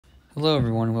Hello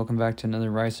everyone and welcome back to another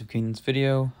Rise of Kingdoms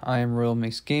video. I am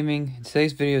RoyalMixGaming, and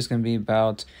today's video is going to be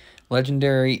about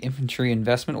Legendary Infantry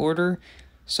Investment Order.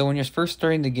 So when you're first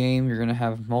starting the game, you're going to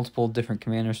have multiple different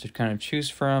commanders to kind of choose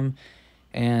from,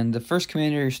 and the first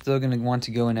commander you're still going to want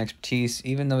to go in Expertise,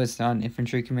 even though it's not an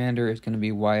infantry commander. It's going to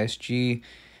be YSG.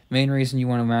 Main reason you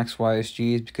want to max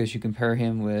YSG is because you compare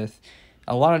him with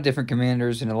a lot of different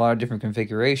commanders and a lot of different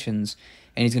configurations,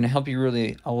 and he's going to help you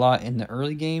really a lot in the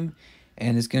early game,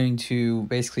 and is going to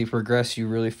basically progress you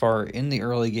really far in the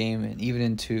early game and even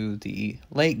into the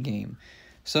late game.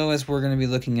 So as we're going to be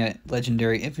looking at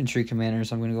legendary infantry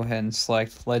commanders, I'm going to go ahead and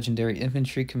select legendary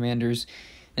infantry commanders.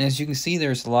 And as you can see,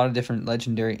 there's a lot of different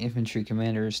legendary infantry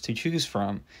commanders to choose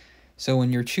from. So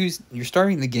when you're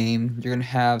starting the game, you're going to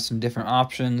have some different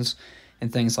options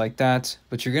and things like that,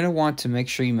 but you're going to want to make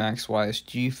sure you max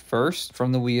YSG first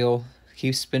from the wheel.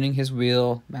 Keep spinning his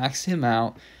wheel, max him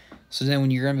out. So then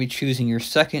when you're going to be choosing your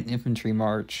second infantry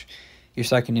march, your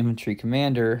second infantry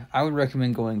commander, I would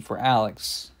recommend going for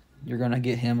Alex. You're going to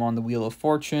get him on the Wheel of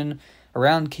Fortune.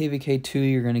 Around KVK 2,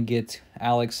 you're going to get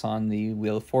Alex on the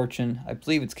Wheel of Fortune. I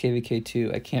believe it's KVK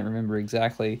 2. I can't remember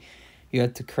exactly. You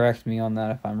have to correct me on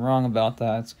that if I'm wrong about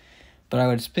that. But I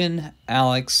would spin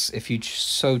Alex if you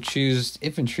so choose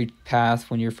infantry path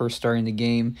when you're first starting the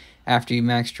game after you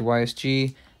maxed your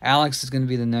YSG. Alex is going to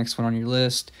be the next one on your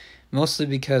list. Mostly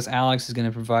because Alex is going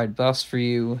to provide buffs for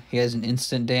you. He has an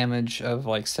instant damage of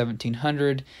like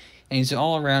 1700, and he's an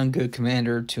all-around good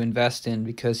commander to invest in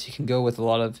because he can go with a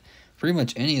lot of pretty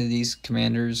much any of these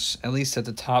commanders, at least at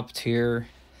the top tier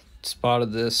spot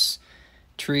of this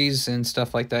trees and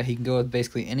stuff like that. He can go with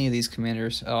basically any of these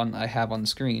commanders I have on the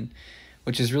screen,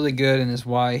 which is really good and is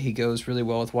why he goes really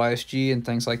well with YSG and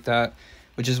things like that,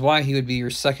 which is why he would be your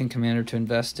second commander to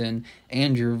invest in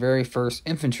and your very first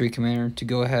infantry commander to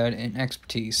go ahead and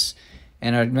Expertise.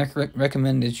 And I'd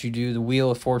recommend that you do the Wheel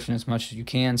of Fortune as much as you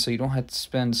can so you don't have to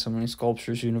spend so many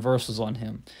Sculptures Universals on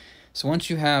him. So once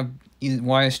you have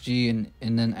YSG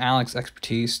and then Alex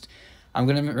Expertise, I'm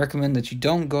going to recommend that you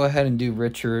don't go ahead and do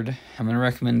Richard. I'm going to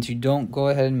recommend that you don't go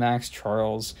ahead and max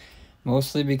Charles,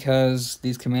 mostly because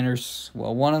these commanders,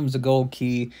 well, one of them's a gold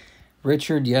key.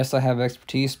 Richard, yes, I have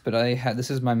Expertise, but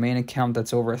this is my main account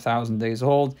that's over 1,000 days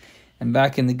old. And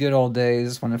back in the good old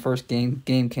days, when the first game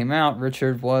came out,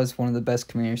 Richard was one of the best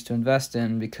commanders to invest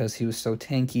in because he was so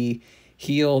tanky,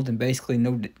 healed, and basically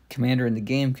no commander in the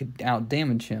game could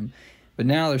out-damage him. But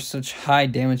now there's such high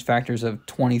damage factors of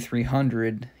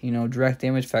 2,300, direct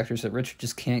damage factors, that Richard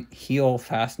just can't heal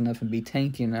fast enough and be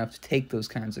tanky enough to take those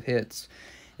kinds of hits.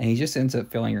 And he just ends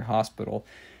up filling your hospital.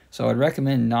 So I'd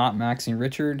recommend not maxing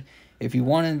Richard. If you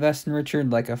want to invest in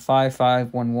Richard, like a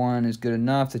 5-5-1-1 is good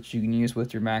enough that you can use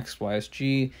with your max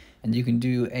YSG, and you can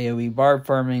do AoE barb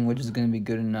farming, which is going to be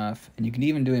good enough. And you can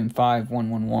even do him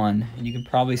 5-1-1-1, and you can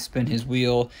probably spin his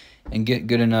wheel and get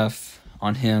good enough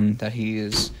on him that he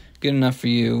is good enough for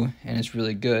you, and it's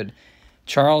really good.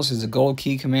 Charles is a gold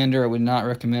key commander. I would not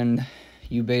recommend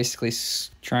you basically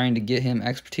trying to get him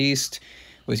Expertise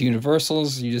with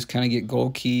universals. You just kind of get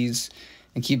gold keys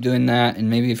and keep doing that, and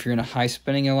maybe if you're in a high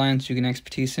spinning alliance, you can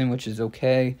Expertise him, which is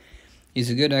okay. He's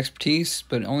a good Expertise,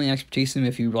 but only Expertise him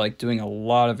if you like doing a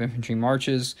lot of infantry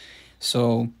marches.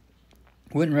 So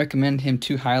wouldn't recommend him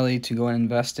too highly to go and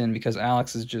invest in because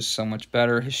Alex is just so much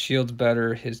better. His shield's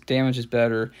better, his damage is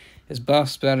better, his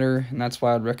buff's better, and that's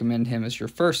why I'd recommend him as your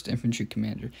first infantry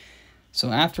commander.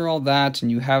 So after all that, and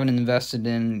you haven't invested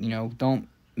in, don't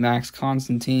max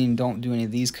Constantine, don't do any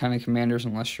of these kind of commanders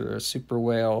unless you're a super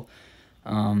whale.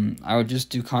 I would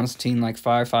just do Constantine like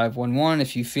 5-5-1-1.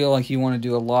 If you feel like you want to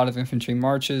do a lot of infantry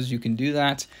marches, you can do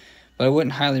that, but I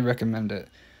wouldn't highly recommend it.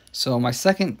 So my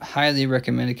second highly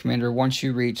recommended commander, once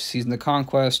you reach Season of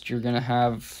Conquest, you're going to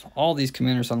have all these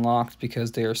commanders unlocked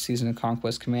because they are Season of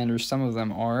Conquest commanders. Some of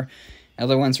them are.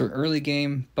 Other ones are early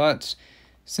game, but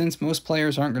since most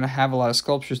players aren't going to have a lot of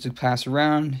sculptures to pass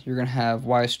around, you're going to have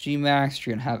YSG maxed,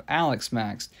 you're going to have Alex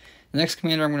maxed. The next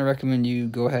commander I'm going to recommend you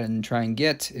go ahead and try and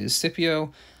get is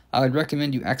Scipio. I would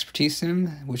recommend you Expertise him,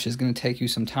 which is going to take you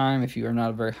some time if you are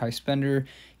not a very high spender.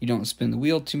 You don't spin the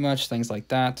wheel too much, things like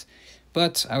that.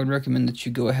 But I would recommend that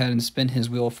you go ahead and spin his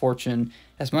Wheel of Fortune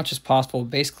as much as possible.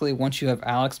 Basically, once you have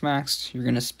Alex maxed, you're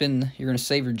going to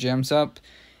save your gems up,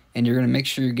 and you're going to make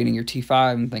sure you're getting your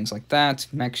T5 and things like that,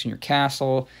 maxing your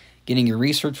castle, getting your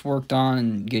research worked on,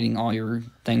 and getting all your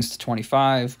things to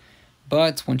 25.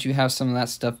 But once you have some of that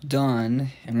stuff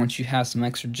done, and once you have some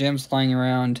extra gems lying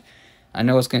around, I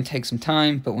know it's going to take some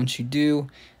time, but once you do,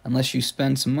 unless you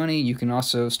spend some money, you can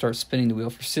also start spinning the wheel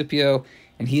for Scipio,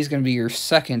 and he's going to be your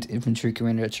second infantry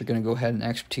commander that you're going to go ahead and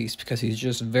expertise because he's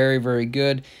just very, very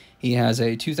good. He has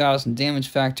a 2,000 damage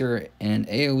factor and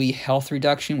AoE health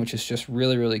reduction, which is just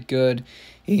really, really good.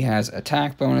 He has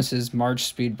attack bonuses, march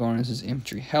speed bonuses,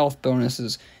 infantry health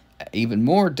bonuses, even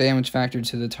more damage factor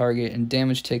to the target, and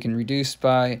damage taken reduced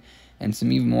by, and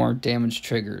some even more damage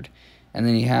triggered. And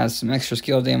then he has some extra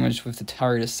skill damage with the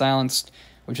target is silenced,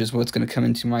 which is what's going to come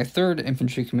into my third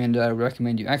infantry commander. I would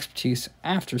recommend you expertise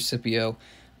after Scipio,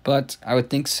 but I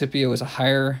would think Scipio is a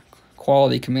higher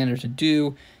quality commander to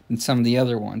do than some of the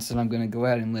other ones that I'm going to go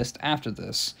ahead and list after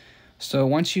this. So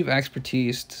once you've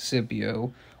expertised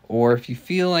Scipio, or if you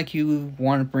feel like you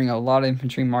want to bring a lot of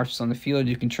infantry marches on the field,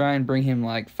 you can try and bring him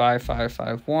like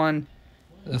 5-5-5-1.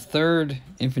 The third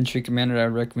infantry commander that I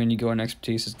would recommend you go and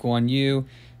expertise is Guan Yu.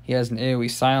 He has an AoE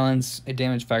silence, a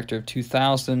damage factor of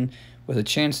 2,000, with a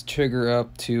chance to trigger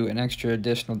up to an extra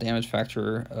additional damage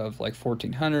factor of like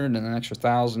 1,400 and an extra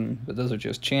 1,000, but those are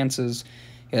just chances.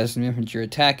 He has some infantry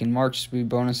attack and march speed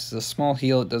bonuses, a small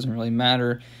heal, it doesn't really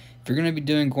matter. If you're going to be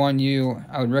doing Guan Yu,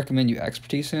 I would recommend you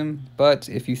expertise him, but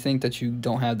if you think that you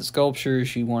don't have the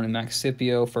sculptures, you want to max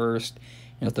Scipio first,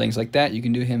 things like that, you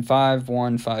can do him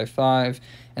 5-1-5-5,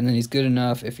 and then he's good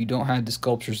enough if you don't have the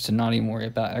sculptures to not even worry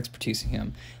about expertising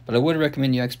him. But I would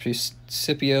recommend you expertise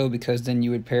Scipio, because then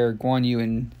you would pair Guan Yu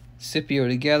and Scipio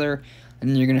together, and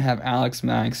then you're going to have Alex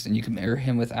maxed, and you can pair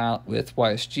him with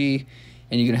YSG,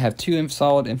 and you're going to have 2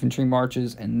 solid infantry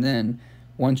marches, and then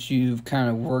once you've kind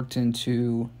of worked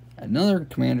into another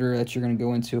commander that you're going to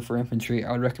go into for infantry,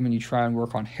 I would recommend you try and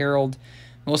work on Herald,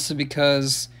 mostly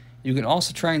because you can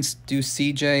also try and do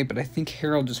CJ, but I think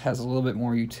Herald just has a little bit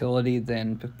more utility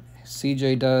than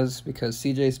CJ does, because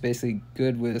CJ is basically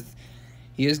good with,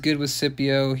 he is good with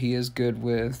Scipio, he is good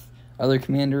with other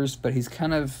commanders, but he's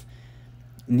kind of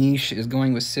niche is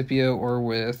going with Scipio or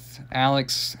with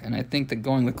Alex, and I think that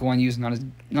going with Guan Yu is not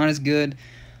as good.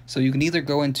 So you can either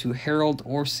go into Herald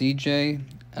or CJ.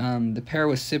 The pair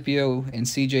with Scipio and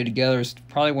CJ together is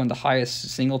probably one of the highest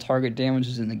single target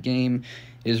damages in the game.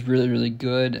 Is really, really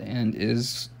good, and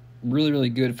is really, really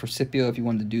good for Scipio if you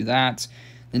wanted to do that.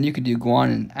 Then you could do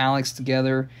Guan and Alex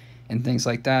together and things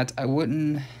like that. I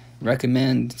wouldn't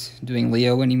recommend doing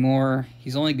Leo anymore.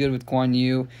 He's only good with Guan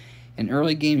Yu. In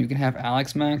early game, you can have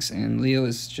Alex max, and Leo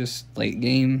is just late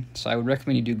game. So I would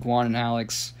recommend you do Guan and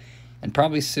Alex, and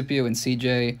probably Scipio and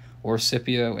CJ, or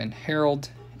Scipio and Herald.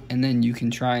 And then you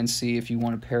can try and see if you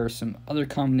want to pair some other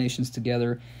combinations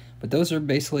together. But those are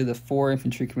basically the 4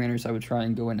 infantry commanders I would try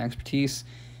and go in expertise.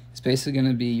 It's basically going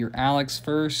to be your Alex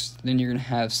first, then you're going to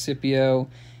have Scipio,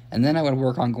 and then I would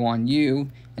work on Guan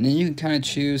Yu, and then you can kind of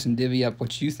choose and divvy up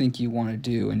what you think you want to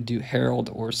do, and do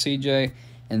Herald or CJ,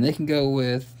 and they can go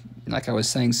with, like I was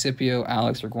saying, Scipio,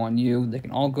 Alex, or Guan Yu. They can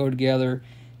all go together.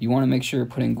 You want to make sure you're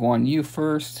putting Guan Yu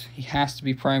first. He has to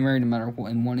be primary no matter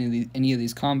what in any of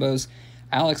these combos.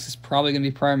 Alex is probably going to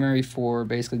be primary for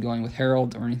basically going with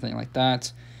Herald or anything like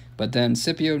that. But then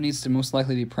Scipio needs to most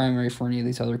likely be primary for any of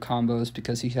these other combos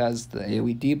because he has the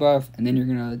AoE debuff, and then you're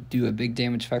going to do a big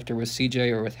damage factor with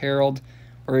CJ or with Herald,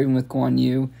 or even with Guan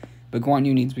Yu. But Guan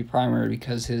Yu needs to be primary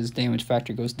because his damage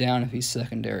factor goes down if he's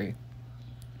secondary.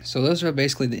 So those are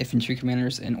basically the infantry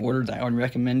commanders in order that I would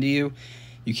recommend to you.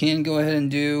 You can go ahead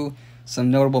and do some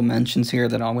notable mentions here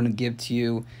that I'm going to give to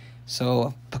you.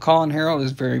 So Pakal and Herald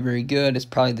is very, very good. It's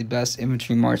probably the best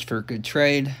infantry march for a good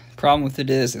trade. The problem with it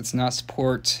is it's not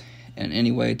support in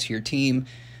any way to your team,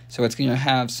 so it's going to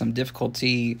have some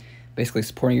difficulty basically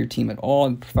supporting your team at all.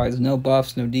 It provides no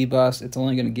buffs, no debuffs. It's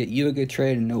only going to get you a good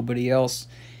trade and nobody else.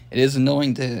 It is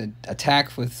annoying to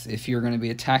attack with. If you're going to be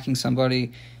attacking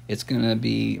somebody, it's going to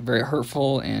be very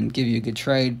hurtful and give you a good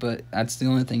trade, but that's the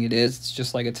only thing it is. It's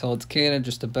just like Attila Takeda,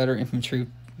 just a better infantry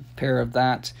pair of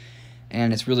that,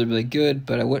 and it's really, really good,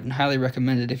 but I wouldn't highly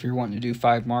recommend it if you're wanting to do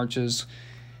 5 marches.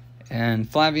 And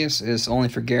Flavius is only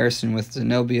for garrison with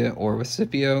Zenobia or with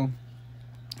Scipio.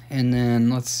 And then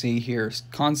let's see here,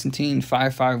 Constantine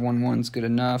 5-5-1-1 is good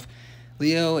enough.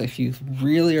 Leo, if you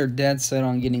really are dead set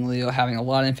on getting Leo, having a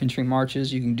lot of infantry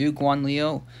marches, you can do Guan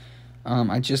Leo.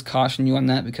 I just caution you on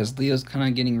that because Leo's kind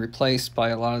of getting replaced by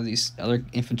a lot of these other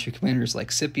infantry commanders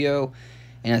like Scipio,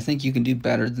 and I think you can do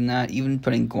better than that. Even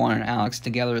putting Guan and Alex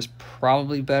together is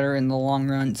probably better in the long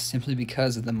run, simply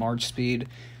because of the march speed.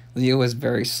 Leo is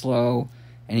very slow,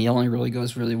 and he only really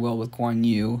goes really well with Guan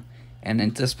Yu, and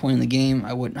at this point in the game,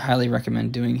 I wouldn't highly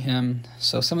recommend doing him.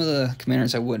 So some of the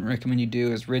commanders I wouldn't recommend you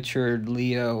do is Richard,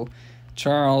 Leo,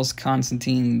 Charles,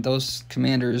 Constantine. Those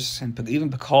commanders, and even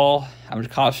Pakal, I would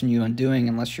caution you on doing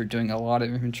unless you're doing a lot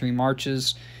of infantry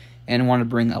marches and want to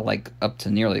bring up to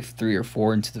nearly 3 or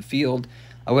 4 into the field.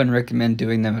 I wouldn't recommend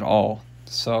doing them at all.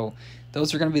 So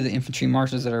those are going to be the infantry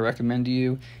marches that I recommend to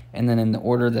you, and then in the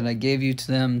order that I gave you to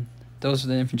them, those are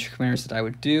the infantry commanders that I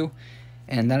would do.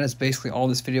 And that is basically all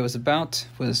this video is about,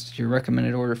 was your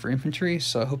recommended order for infantry.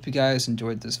 So I hope you guys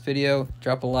enjoyed this video.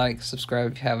 Drop a like,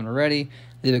 subscribe if you haven't already.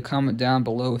 Leave a comment down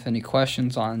below with any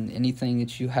questions on anything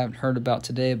that you haven't heard about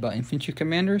today about infantry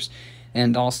commanders.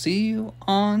 And I'll see you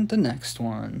on the next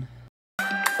one.